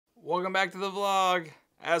Welcome back to the vlog.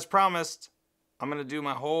 As promised, I'm gonna do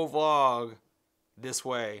my whole vlog this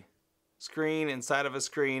way. Screen inside of a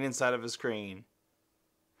screen inside of a screen.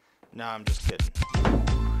 No, I'm just kidding.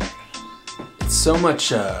 It's so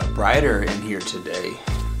much brighter in here today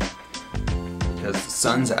because the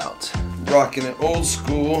sun's out. Rocking it old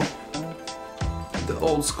school. The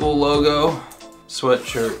old school logo.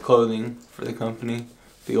 Sweatshirt clothing for the company.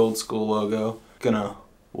 The old school logo. Gonna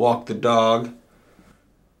walk the dog.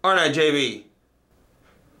 Aren't I, JB?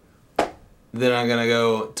 Then I'm gonna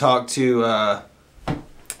go talk to I'm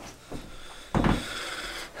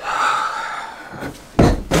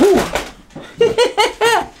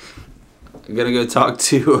gonna go talk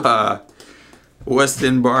to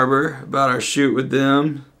Weston Barber about our shoot with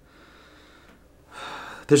them.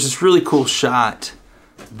 There's this really cool shot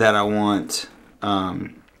that I want of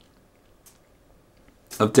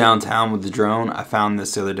downtown with the drone. I found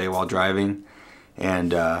this the other day while driving,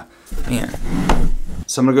 and man,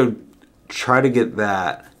 so I'm gonna go try to get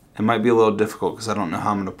that. It might be a little difficult because I don't know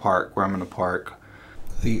how I'm gonna park, where I'm gonna park.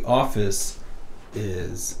 The office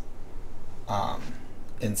is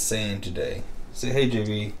insane today. Say hey,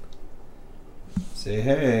 JB. Say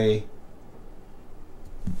hey.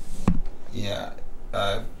 Yeah,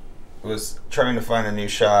 I was trying to find a new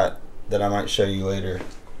shot that I might show you later,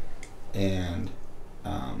 and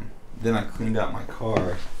then I cleaned out my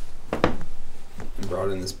car and brought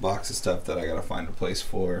in this box of stuff that I gotta find a place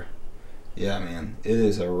for. Yeah, man, it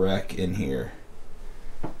is a wreck in here.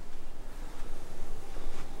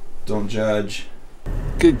 Don't judge.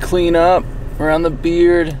 Good cleanup around the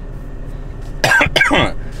beard.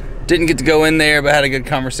 Didn't get to go in there, but had a good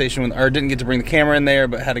conversation with, or didn't get to bring the camera in there,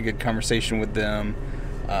 but had a good conversation with them.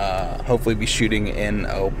 Hopefully be shooting in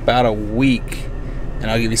about a week, and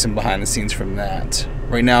I'll give you some behind the scenes from that.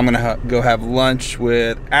 Right now I'm gonna go have lunch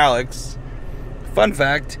with Alex. Fun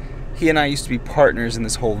fact, he and I used to be partners in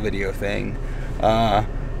this whole video thing,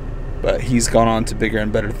 but he's gone on to bigger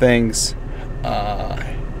and better things.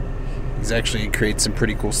 He's actually created some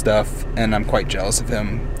pretty cool stuff, and I'm quite jealous of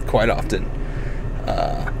him quite often.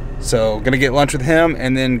 So gonna get lunch with him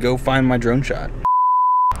and then go find my drone shot.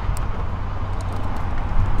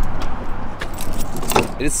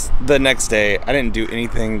 It's the next day. I didn't do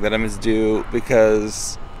anything that I meant to do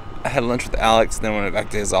because I had lunch with Alex, then went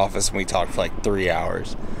back to his office and we talked for like 3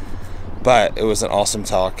 hours. But it was an awesome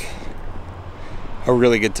talk. A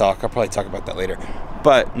really good talk. I'll probably talk about that later.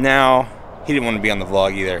 But now, he didn't want to be on the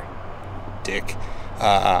vlog either. Dick.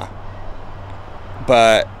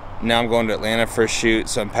 But now I'm going to Atlanta for a shoot,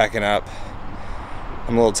 so I'm packing up.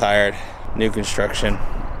 I'm a little tired. New construction.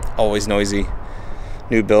 Always noisy.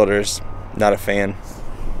 New builders. Not a fan.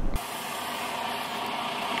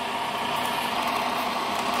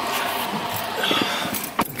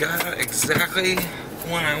 Got exactly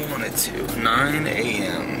when I wanted to. 9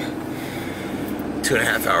 a.m.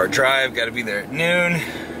 2.5 hour drive. Got to be there at noon.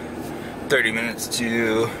 30 minutes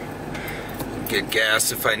to get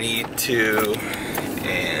gas if I need to,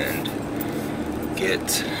 and get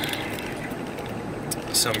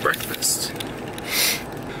some breakfast.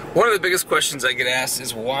 One of the biggest questions I get asked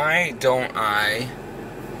is, why don't I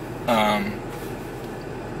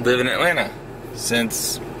live in Atlanta?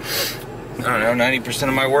 Since, I don't know, 90%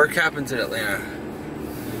 of my work happens in Atlanta.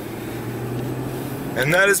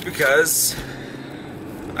 And that is because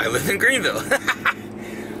I live in Greenville.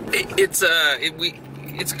 It's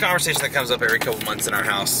a conversation that comes up every couple months in our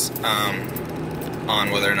house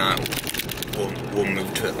on whether or not we'll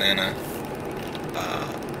move to Atlanta.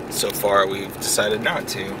 So far, we've decided not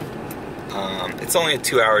to. It's only a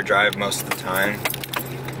 2-hour drive most of the time.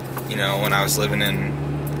 You know, when I was living in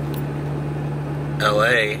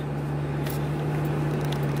LA,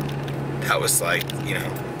 that was like, you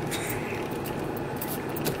know,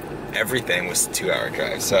 everything was a 2-hour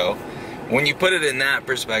drive. So when you put it in that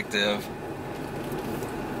perspective,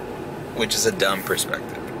 which is a dumb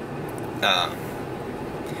perspective,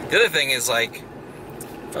 the other thing is, like,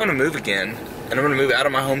 if I'm gonna move again, and I'm gonna move out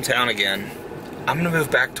of my hometown again, I'm gonna move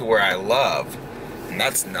back to where I love, and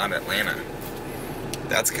that's not Atlanta.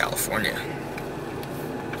 That's California.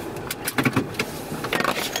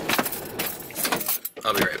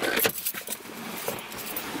 I'll be right back.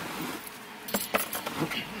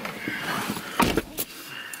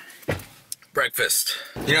 Breakfast.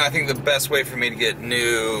 You know, I think the best way for me to get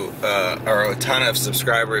new, or a ton of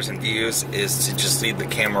subscribers and views is to just leave the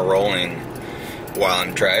camera rolling while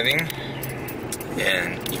I'm driving,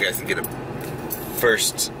 and you guys can get a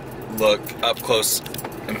first look, up close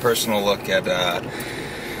and personal look at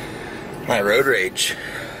my road rage.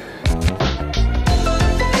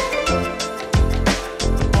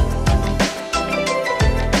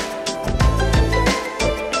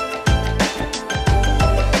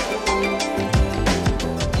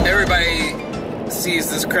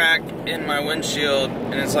 this crack in my windshield,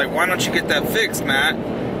 and it's like, why don't you get that fixed, Matt?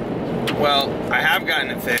 Well, I have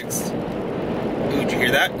gotten it fixed. Ooh, did you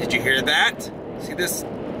hear that? Did you hear that? See this?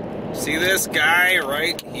 See this guy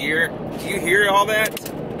right here? Do you hear all that?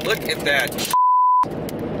 Look at that.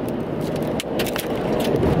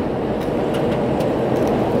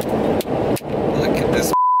 Look at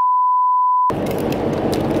this.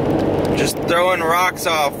 Just throwing rocks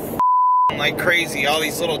off like crazy. All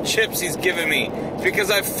these little chips he's giving me. It's because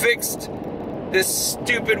I fixed this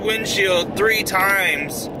stupid windshield 3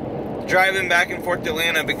 times driving back and forth to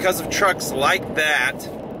Atlanta because of trucks like that.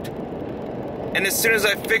 And as soon as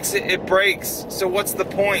I fix it, it breaks. So what's the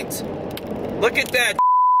point? Look at that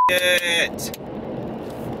shit.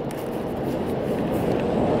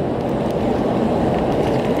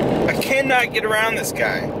 I cannot get around this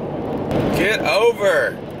guy. Get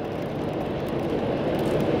over.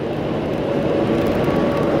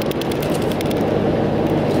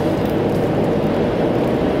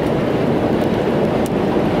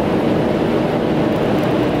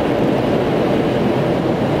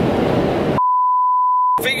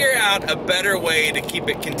 Figure out a better way to keep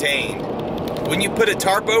it contained. When you put a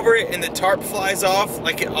tarp over it and the tarp flies off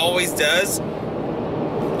like it always does,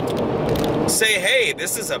 say, hey,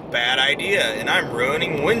 this is a bad idea and I'm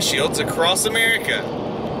ruining windshields across America.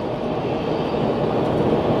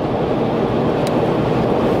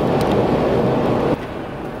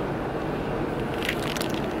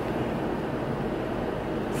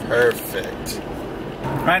 Perfect.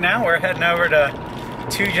 Right now we're heading over to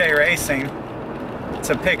 2J Racing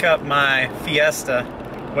to pick up my Fiesta,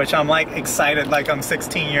 which I'm like excited like I'm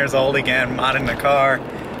 16 years old again modding the car,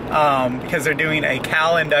 because they're doing a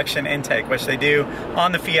Cal induction intake, which they do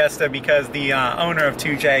on the Fiesta because the owner of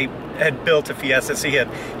 2J had built a Fiesta, so he had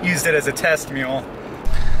used it as a test mule.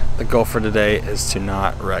 The goal for today is to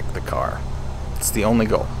not wreck the car. It's the only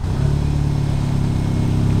goal.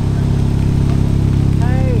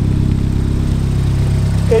 Hey,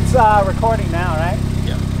 it's recording now, right?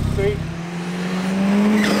 Yeah. Sweet.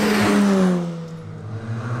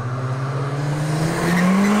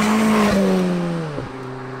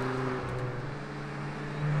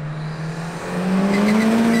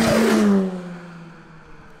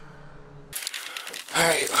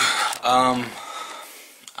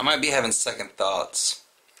 I might be having second thoughts.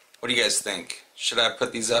 What do you guys think? Should I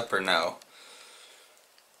put these up or no?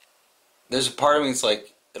 There's a part of me that's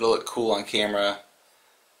like, it'll look cool on camera,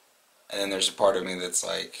 and then there's a part of me that's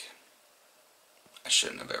like, I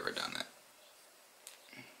shouldn't have ever done that.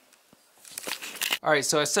 Alright,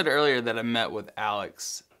 so I said earlier that I met with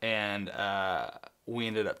Alex, and we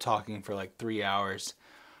ended up talking for like 3 hours.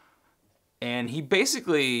 And he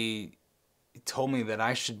basically told me that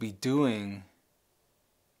I should be doing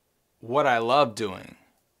what I love doing.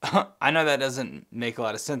 I know that doesn't make a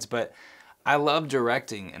lot of sense, but I love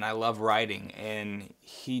directing and I love writing, and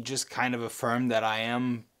he just kind of affirmed that I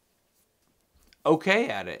am okay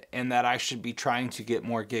at it and that I should be trying to get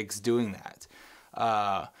more gigs doing that.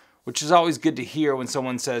 Which is always good to hear when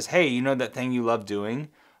someone says, hey, you know that thing you love doing?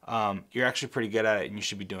 You're actually pretty good at it and you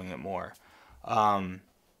should be doing it more.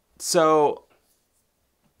 So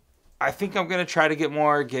I think I'm going to try to get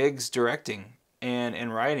more gigs directing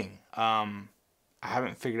and writing. I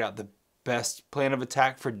haven't figured out the best plan of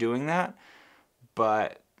attack for doing that,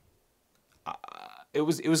 but it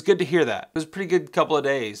was good to hear that. It was a pretty good couple of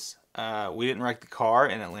days. We didn't wreck the car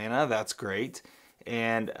in Atlanta. That's great.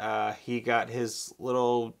 And he got his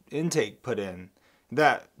little intake put in.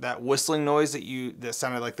 That whistling noise that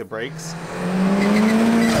sounded like the brakes.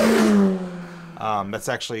 That's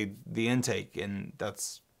actually the intake, and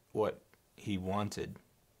that's what he wanted.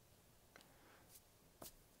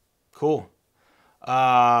 Cool.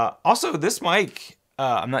 Also, this mic,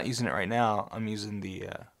 I'm not using it right now. I'm using the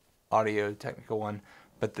Audio Technica one.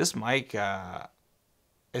 But this mic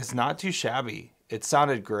is not too shabby. It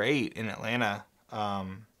sounded great in Atlanta. I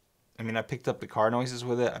mean, I picked up the car noises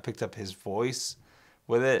with it. I picked up his voice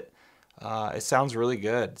with it. It sounds really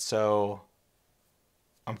good. So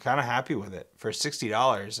I'm kind of happy with it. For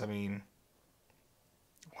 $60, I mean,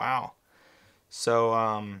 wow.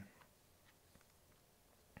 So,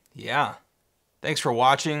 yeah. Thanks for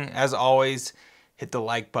watching. As always, hit the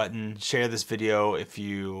like button. Share this video if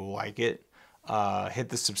you like it. Hit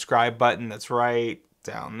the subscribe button. That's right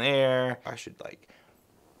down there. I should like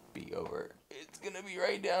be over. It's gonna be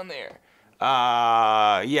right down there.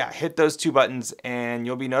 Yeah, hit those 2 buttons and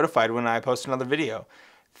you'll be notified when I post another video.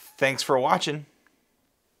 Thanks for watching.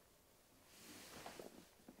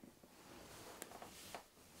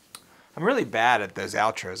 I'm really bad at those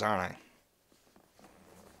outros, aren't I?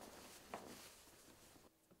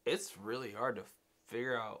 It's really hard to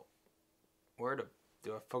figure out where to,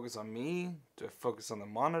 do I focus on me? Do I focus on the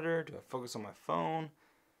monitor? Do I focus on my phone?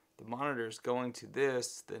 The monitor is going to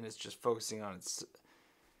this, then it's just focusing on its...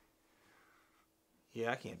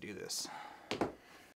 Yeah, I can't do this.